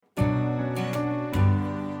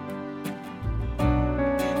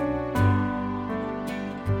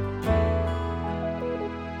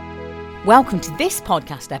Welcome to this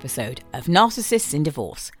podcast episode of Narcissists in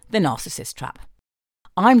Divorce, The Narcissist Trap.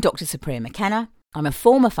 I'm Dr. Supriya McKenna. I'm a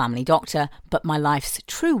former family doctor, but my life's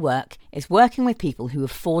true work is working with people who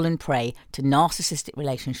have fallen prey to narcissistic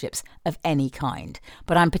relationships of any kind,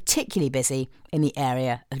 but I'm particularly busy in the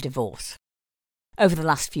area of divorce. Over the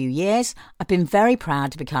last few years, I've been very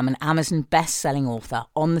proud to become an Amazon best-selling author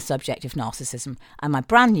on the subject of narcissism, and my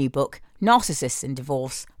brand new book, Narcissists in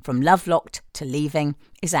Divorce, From Love Locked to Leaving,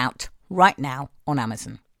 is out right now on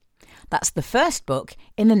Amazon. That's the first book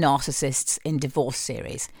in the Narcissists in Divorce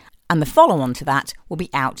series, and the follow-on to that will be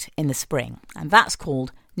out in the spring, and that's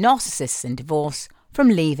called Narcissists in Divorce, From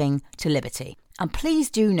Leaving to Liberty. And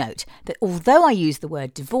please do note that although I use the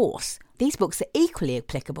word divorce, these books are equally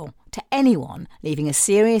applicable to anyone leaving a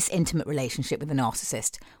serious intimate relationship with a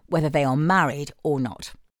narcissist, whether they are married or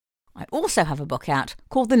not. I also have a book out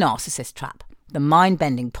called The Narcissist Trap, The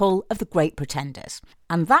Mind-Bending Pull of the Great Pretenders.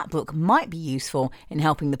 And that book might be useful in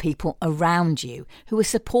helping the people around you who are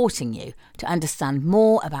supporting you to understand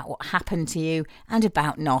more about what happened to you and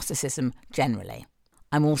about narcissism generally.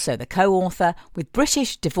 I'm also the co-author with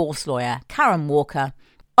British divorce lawyer Karen Walker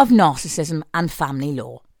of Narcissism and Family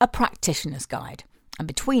Law, a practitioner's guide. And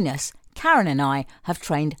between us, Karen and I have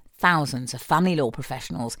trained thousands of family law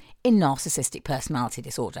professionals in narcissistic personality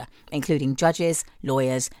disorder, including judges,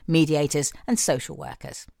 lawyers, mediators and social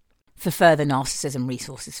workers. For further narcissism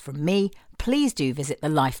resources from me, please do visit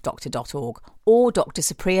thelifedoctor.org or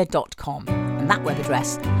drsupriya.com, and that web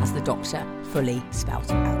address has the doctor fully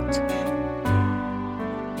spelt out.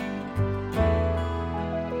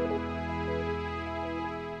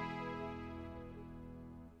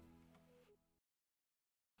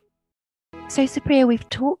 So, Supriya, we've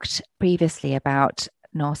talked previously about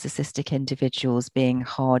narcissistic individuals being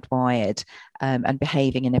hardwired and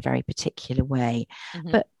behaving in a very particular way.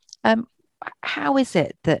 Mm-hmm. But how is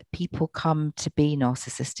it that people come to be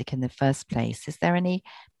narcissistic in the first place? Is there any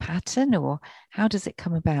pattern, or how does it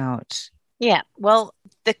come about? Yeah, well,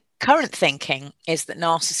 the current thinking is that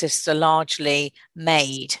narcissists are largely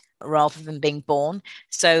made rather than being born.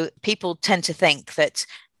 So people tend to think that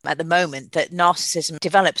at the moment that narcissism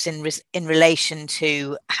develops in relation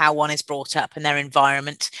to how one is brought up and their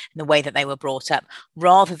environment and the way that they were brought up,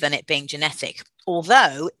 rather than it being genetic.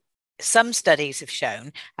 Although some studies have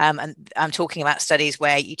shown, and I'm talking about studies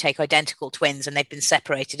where you take identical twins and they've been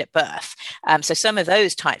separated at birth. So some of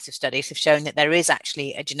those types of studies have shown that there is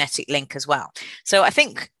actually a genetic link as well. So I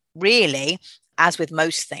think really, as with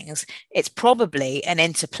most things, it's probably an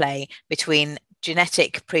interplay between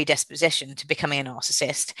genetic predisposition to becoming a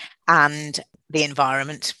narcissist and the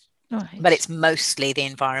environment. Right. But it's mostly the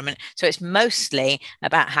environment. So it's mostly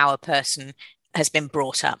about how a person has been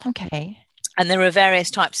brought up. Okay. And there are various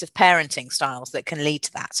types of parenting styles that can lead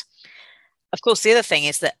to that. Of course, the other thing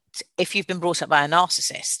is that if you've been brought up by a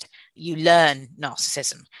narcissist, you learn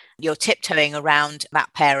narcissism. You're tiptoeing around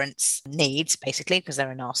that parent's needs, basically, because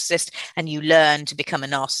they're a narcissist, and you learn to become a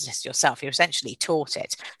narcissist yourself. You're essentially taught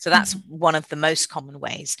it. So that's one of the most common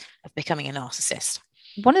ways of becoming a narcissist.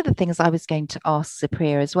 One of the things I was going to ask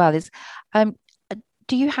Supriya as well is,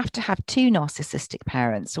 do you have to have two narcissistic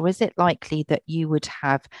parents, or is it likely that you would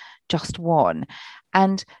have just one?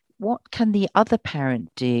 And what can the other parent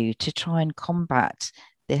do to try and combat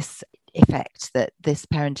this effect that this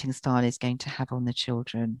parenting style is going to have on the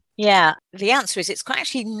children? Yeah, the answer is it's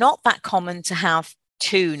actually not that common to have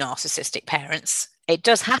two narcissistic parents. It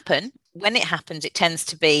does happen. When it happens, it tends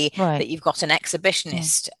to be that you've got an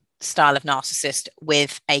exhibitionist style of narcissist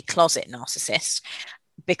with a closet narcissist,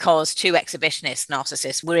 because two exhibitionist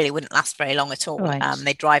narcissists really wouldn't last very long at all. Right.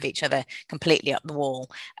 They drive each other completely up the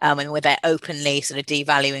wall, and with their openly sort of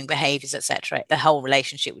devaluing behaviours, etc., the whole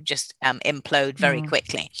relationship would just implode very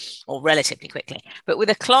quickly, or relatively quickly. But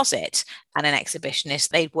with a closet and an exhibitionist,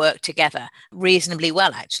 they'd work together reasonably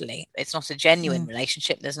well, actually. It's not a genuine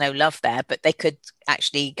relationship, there's no love there, but they could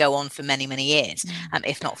actually go on for many, many years,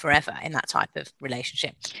 if not forever, in that type of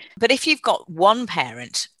relationship. But if you've got one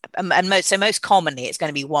parent, and most commonly it's going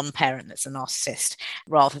to be one parent that's a narcissist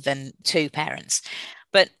rather than two parents.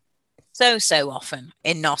 But so often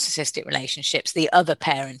in narcissistic relationships, the other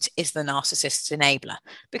parent is the narcissist's enabler,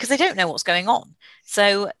 because they don't know what's going on.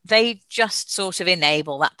 So they just sort of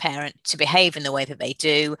enable that parent to behave in the way that they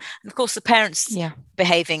do. And of course, the parent's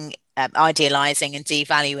behaving, idealizing and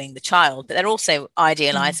devaluing the child, but they're also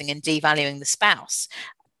idealizing and devaluing the spouse.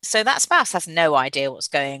 So that spouse has no idea what's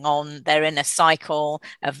going on. They're in a cycle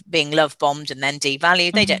of being love bombed and then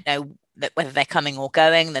devalued. They don't know that whether they're coming or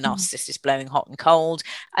going. The narcissist is blowing hot and cold,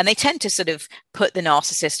 and they tend to sort of put the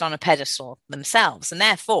narcissist on a pedestal themselves. And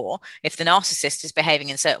therefore, if the narcissist is behaving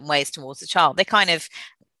in certain ways towards the child, they kind of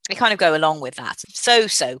they kind of go along with that.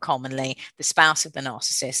 So commonly, the spouse of the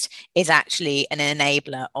narcissist is actually an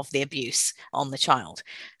enabler of the abuse on the child.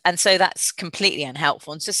 And so that's completely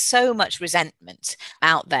unhelpful. And so much resentment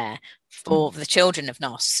out there for the children of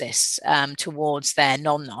narcissists towards their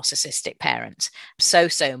non-narcissistic parents. So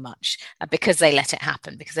much because they let it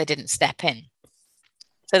happen, because they didn't step in.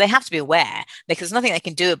 So they have to be aware, because there's nothing they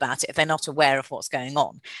can do about it if they're not aware of what's going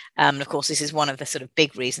on. And of course, this is one of the sort of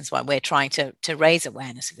big reasons why we're trying to raise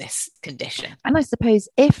awareness of this condition. And I suppose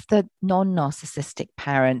if the non-narcissistic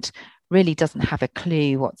parent really doesn't have a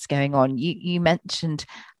clue what's going on, you mentioned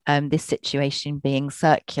this situation being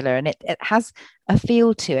circular, and it has a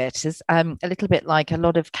feel to it as a little bit like a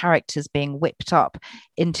lot of characters being whipped up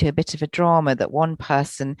into a bit of a drama that one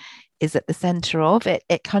person is at the center of.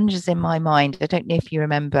 It conjures in my mind, I don't know if you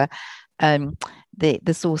remember the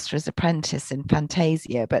Sorcerer's Apprentice in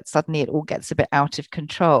Fantasia, but suddenly it all gets a bit out of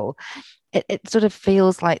control. It sort of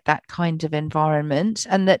feels like that kind of environment,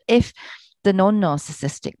 and that if the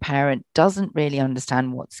non-narcissistic parent doesn't really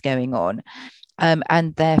understand what's going on,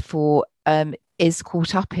 and therefore is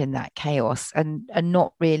caught up in that chaos and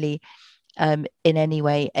not really in any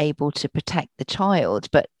way able to protect the child,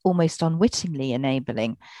 but almost unwittingly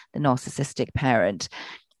enabling the narcissistic parent,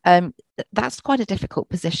 that's quite a difficult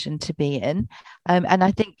position to be in. And I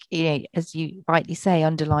think, as you rightly say,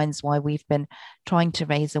 underlines why we've been trying to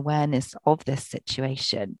raise awareness of this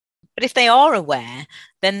situation. But if they are aware,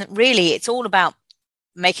 then really it's all about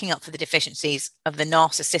making up for the deficiencies of the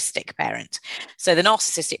narcissistic parent. So the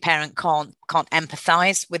narcissistic parent can't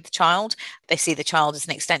empathize with the child. They see the child as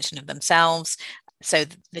an extension of themselves. So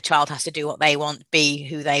the child has to do what they want, be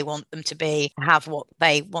who they want them to be, have what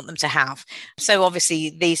they want them to have. So obviously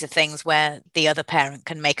these are things where the other parent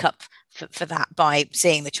can make up for that by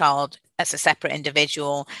seeing the child as a separate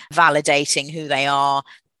individual, validating who they are,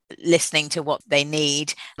 listening to what they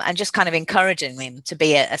need, and just kind of encouraging them to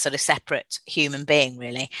be a sort of separate human being,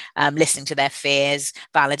 really, listening to their fears,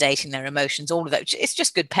 validating their emotions, all of that. It's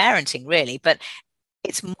just good parenting, really, but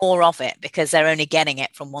it's more of it because they're only getting it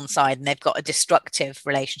from one side and they've got a destructive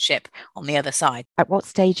relationship on the other side. At what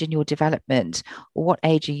stage in your development, or what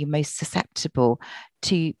age are you most susceptible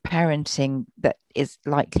to parenting that is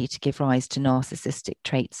likely to give rise to narcissistic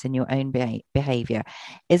traits in your own behavior?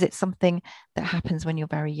 Is it something that happens when you're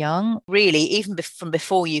very young? Really, even from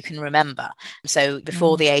before you can remember, so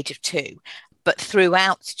before the age of 2, but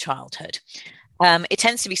throughout childhood. It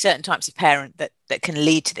tends to be certain types of parent that can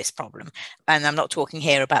lead to this problem. And I'm not talking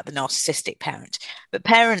here about the narcissistic parent, but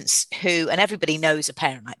parents who, and everybody knows a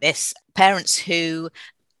parent like this, parents who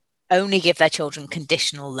only give their children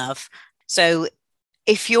conditional love. So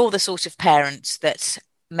if you're the sort of parent that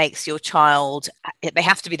makes your child, they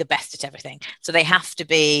have to be the best at everything. So they have to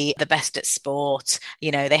be the best at sport,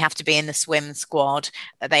 they have to be in the swim squad,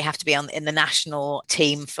 they have to be in the national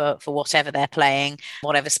team for whatever they're playing,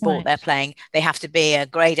 whatever sport they're playing. They have to be a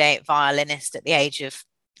grade 8 violinist at the age of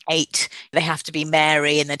 8. They have to be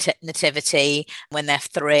Mary in the nativity when they're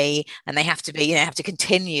 3, and they have to be, have to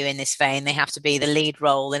continue in this vein. They have to be the lead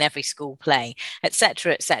role in every school play,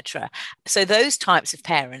 etc., etc. So those types of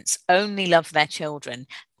parents only love their children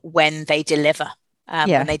when they deliver.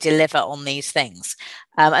 When they deliver on these things.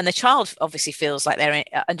 And the child obviously feels like they're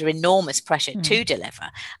under enormous pressure to deliver,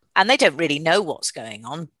 and they don't really know what's going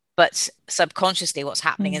on. But subconsciously what's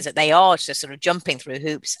happening is that they are just sort of jumping through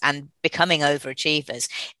hoops and becoming overachievers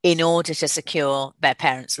in order to secure their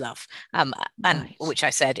parents' love, and which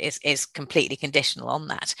I said is completely conditional on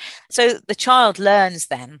that. So the child learns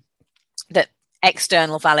then that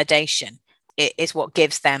external validation is what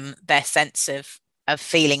gives them their sense of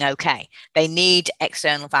feeling okay. They need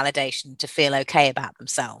external validation to feel okay about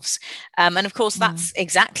themselves. And of course, that's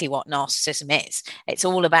exactly what narcissism is. It's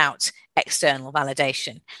all about external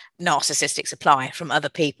validation. Narcissistic supply from other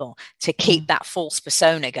people to keep that false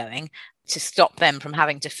persona going, to stop them from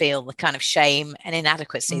having to feel the kind of shame and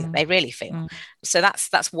inadequacy that they really feel. So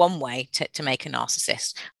that's one way to make a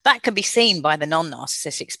narcissist. That can be seen by the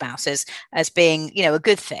non-narcissistic spouses as being, a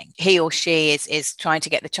good thing. He or she is trying to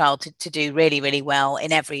get the child to do really, really well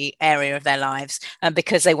in every area of their lives,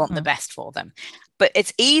 because they want the best for them. But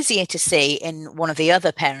it's easier to see in one of the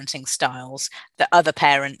other parenting styles that other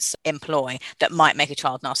parents employ that might make a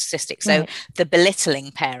child narcissistic. So the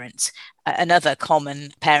belittling parent, another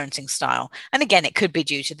common parenting style. And again, it could be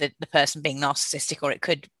due to the person being narcissistic, or it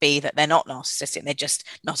could be that they're not narcissistic, they're just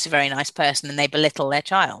not a very nice person and they belittle their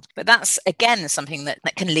child. But that's, again, something that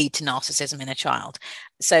can lead to narcissism in a child.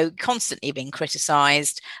 So constantly being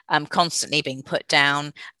criticized, constantly being put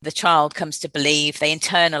down, the child comes to believe, they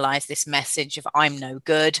internalize this message of I'm no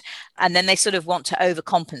good, and then they sort of want to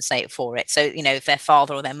overcompensate for it. So, if their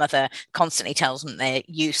father or their mother constantly tells them they're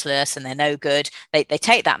useless and they're no good, they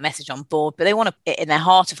take that message on board, but they want to, in their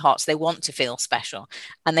heart of hearts, they want to feel special,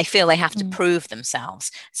 and they feel they have to prove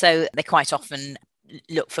themselves. So they quite often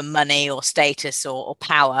look for money or status or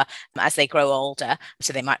power as they grow older.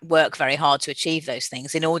 So they might work very hard to achieve those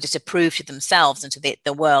things in order to prove to themselves and to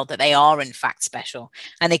the world that they are in fact special.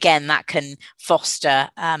 And again, that can foster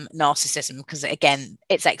narcissism, because again,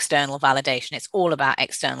 it's external validation. It's all about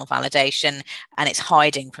external validation, and it's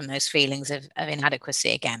hiding from those feelings of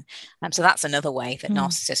inadequacy again. So that's another way that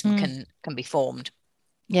narcissism can be formed.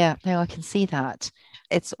 Yeah, no, I can see that.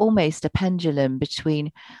 It's almost a pendulum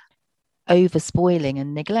between over spoiling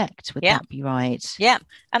and neglect. Would that be right? Yeah.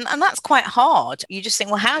 And that's quite hard. You just think,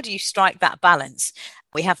 well, how do you strike that balance?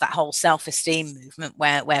 We have that whole self-esteem movement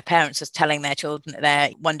where parents are telling their children that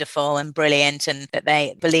they're wonderful and brilliant, and that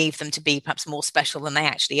they believe them to be perhaps more special than they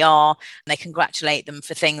actually are. And they congratulate them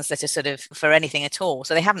for things that are sort of for anything at all.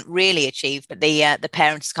 So they haven't really achieved, but the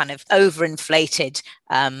parents kind of overinflated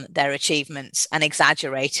their achievements and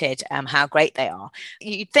exaggerated how great they are.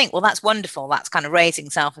 You'd think, well, that's wonderful. That's kind of raising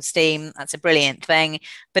self-esteem. That's a brilliant thing.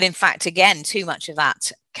 But in fact, again, too much of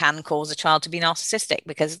that can cause a child to be narcissistic,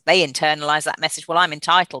 because they internalize that message, well, I'm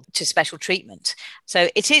entitled to special treatment. So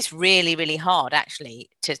it is really, really hard actually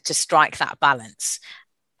to strike that balance.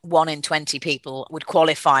 1 in 20 people would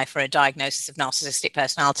qualify for a diagnosis of narcissistic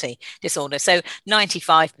personality disorder. So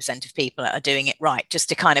 95% of people are doing it right. Just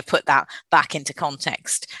to kind of put that back into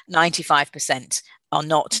context, 95% are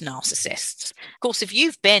not narcissists. Of course, if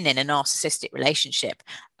you've been in a narcissistic relationship,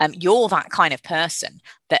 you're that kind of person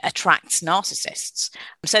that attracts narcissists.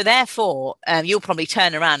 So therefore, you'll probably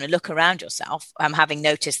turn around and look around yourself, having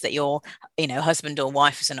noticed that your husband or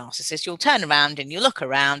wife is a narcissist. You'll turn around and you look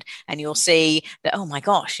around and you'll see that, oh my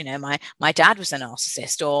gosh, my dad was a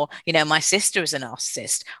narcissist, or my sister is a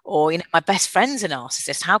narcissist, or my best friend's a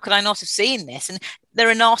narcissist. How could I not have seen this? And there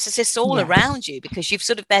are narcissists all around you, because you've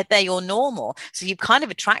sort of they're your normal. So you've kind of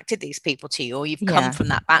attracted these people to you, or you've come from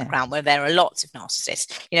that background where there are lots of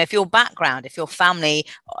narcissists. If your background, if your family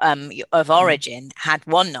of origin had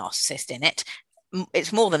one narcissist in it,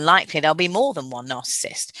 it's more than likely there'll be more than one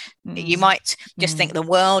narcissist. You might just think the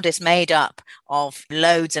world is made up of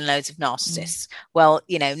loads and loads of narcissists. Well,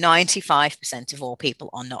 95% of all people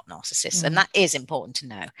are not narcissists, and that is important to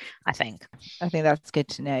know. I think that's good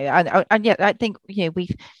to know. And yet, I think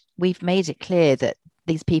we've made it clear that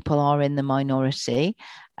these people are in the minority.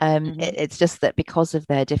 It's just that because of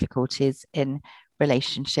their difficulties in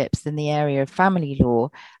relationships in the area of family law,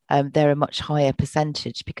 they're a much higher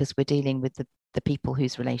percentage, because we're dealing with the people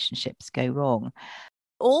whose relationships go wrong.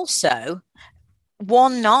 Also,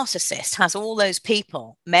 one narcissist has all those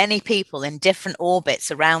people, many people in different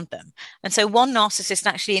orbits around them. And so one narcissist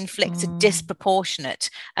actually inflicts a disproportionate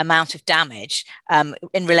amount of damage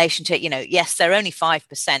in relation to, yes, they're only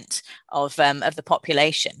 5% of the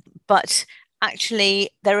population, but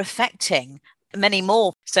actually they're affecting many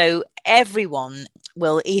more. So everyone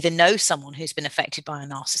will either know someone who's been affected by a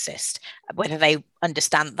narcissist, whether they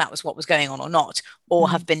understand that was what was going on or not, or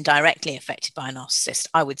have been directly affected by a narcissist.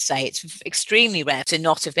 I would say it's extremely rare to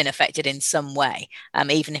not have been affected in some way,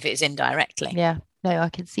 even if it's indirectly. Yeah, no, I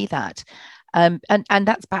can see that. And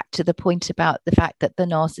that's back to the point about the fact that the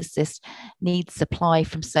narcissist needs supply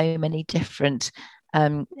from so many different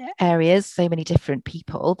areas, so many different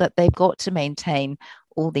people, that they've got to maintain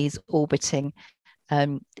all these orbiting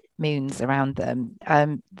moons around them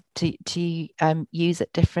to use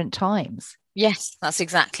at different times. Yes, that's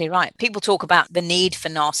exactly right. People talk about the need for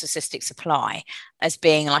narcissistic supply as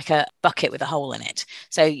being like a bucket with a hole in it.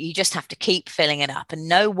 So you just have to keep filling it up, and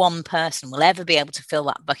no one person will ever be able to fill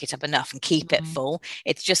that bucket up enough and keep it full.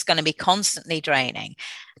 It's just going to be constantly draining.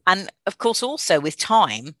 And of course, also with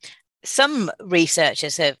time, some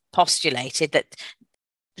researchers have postulated that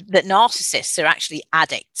narcissists are actually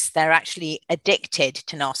addicts. They're actually addicted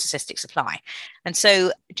to narcissistic supply. And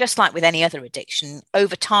so just like with any other addiction,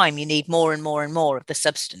 over time, you need more and more and more of the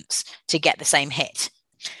substance to get the same hit.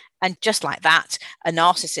 And just like that, a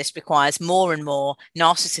narcissist requires more and more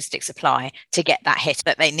narcissistic supply to get that hit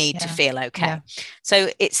that they need to feel okay. Yeah. So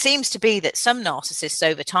it seems to be that some narcissists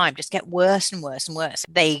over time just get worse and worse and worse.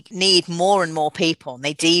 They need more and more people, and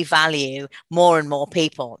they devalue more and more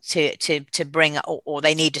people to bring, or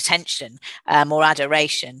they need attention, more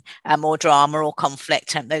adoration, more drama or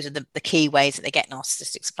conflict. Those are the key ways that they get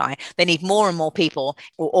narcissistic supply. They need more and more people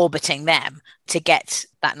orbiting them to get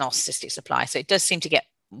that narcissistic supply. So it does seem to get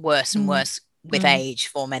worse and worse with age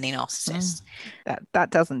for many narcissists.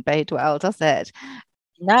 That doesn't bode well, does it?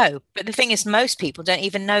 No, but the thing is, most people don't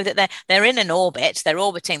even know that they're in an orbit. They're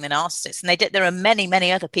orbiting the narcissist, and there are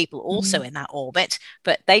many other people also in that orbit,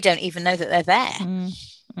 but they don't even know that they're there.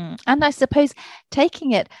 And I suppose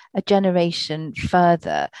taking it a generation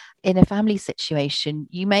further, in a family situation,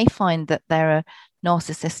 you may find that there are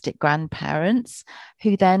narcissistic grandparents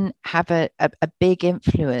who then have a big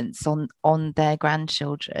influence on their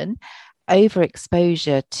grandchildren.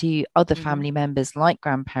 Overexposure to other family members like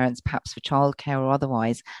grandparents, perhaps for childcare or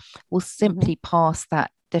otherwise, will simply pass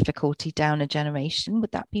that difficulty down a generation.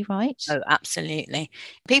 Would that be right? Oh, absolutely.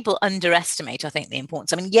 People underestimate, I think, the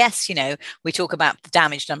importance. I mean, yes, we talk about the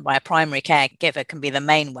damage done by a primary caregiver can be the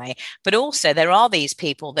main way, but also there are these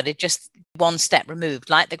people that are just one step removed,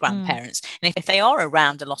 like the grandparents. And if they are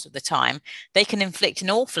around a lot of the time, they can inflict an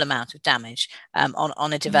awful amount of damage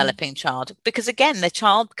on a developing child, because again, the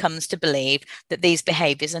child comes to believe that these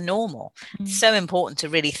behaviors are normal. It's so important to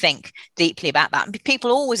really think deeply about that. And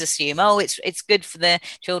people always assume, it's good for the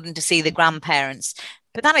children to see the grandparents,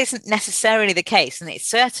 but that isn't necessarily the case, and it's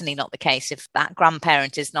certainly not the case if that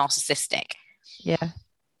grandparent is narcissistic. Yeah.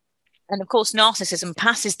 And of course, narcissism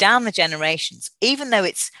passes down the generations. Even though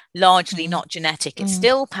it's largely not genetic, it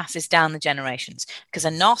still passes down the generations, because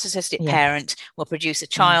a narcissistic parent will produce a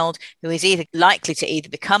child who is either likely to either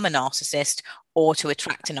become a narcissist or to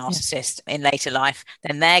attract a narcissist in later life.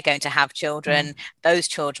 Then they're going to have children. Those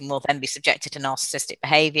children will then be subjected to narcissistic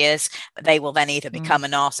behaviors. They will then either become a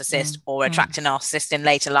narcissist or attract a narcissist in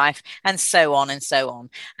later life, and so on and so on.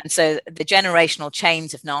 And so the generational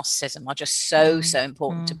chains of narcissism are just so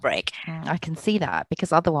important to break. I can see that,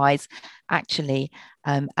 because otherwise, actually,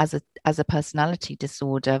 as a personality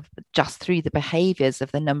disorder, just through the behaviors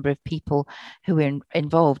of the number of people who are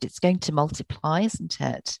involved, it's going to multiply, isn't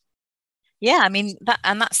it? Yeah, I mean,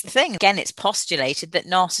 that's the thing. Again, it's postulated that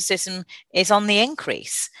narcissism is on the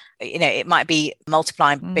increase. It might be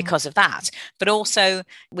multiplying because of that. But also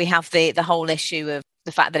we have the whole issue of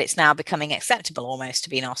the fact that it's now becoming acceptable almost to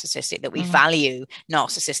be narcissistic, that we value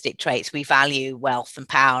narcissistic traits. We value wealth and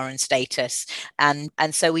power and status. And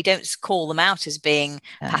so we don't call them out as being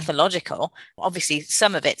pathological. Obviously,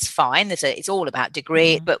 some of it's fine. It's all about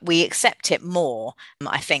degree, but we accept it more,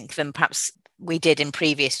 I think, than perhaps we did in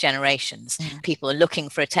previous generations. People are looking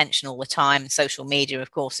for attention all the time. Social media,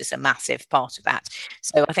 of course, is a massive part of that.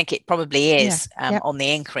 So I think it probably is on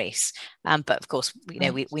the increase. But of course,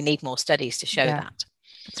 we need more studies to show that.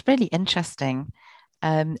 It's really interesting.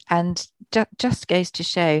 And just goes to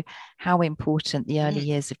show how important the early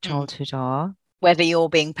years of childhood are. Whether you're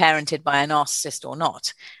being parented by a narcissist or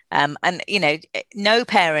not. And, no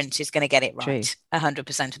parent is going to get it right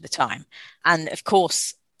 100% of the time. And of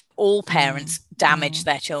course, all parents damage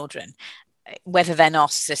their children, whether they're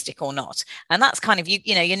narcissistic or not. And that's kind of,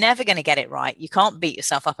 you're never going to get it right. You can't beat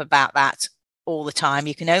yourself up about that all the time.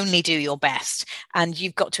 You can only do your best. And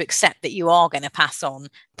you've got to accept that you are going to pass on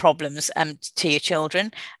problems to your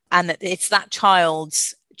children. And that it's that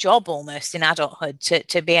child's job almost in adulthood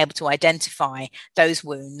to be able to identify those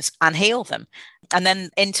wounds and heal them. And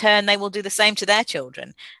then in turn, they will do the same to their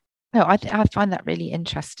children. No, I find that really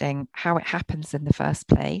interesting, how it happens in the first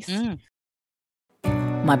place.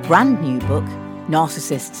 My brand new book,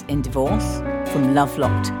 Narcissists in Divorce, From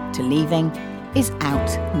Love-Locked to Leaving, is out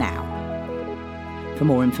now. For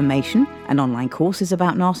more information and online courses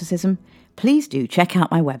about narcissism, please do check out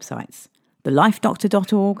my websites,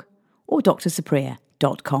 thelifedoctor.org or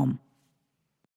drsupriya.com.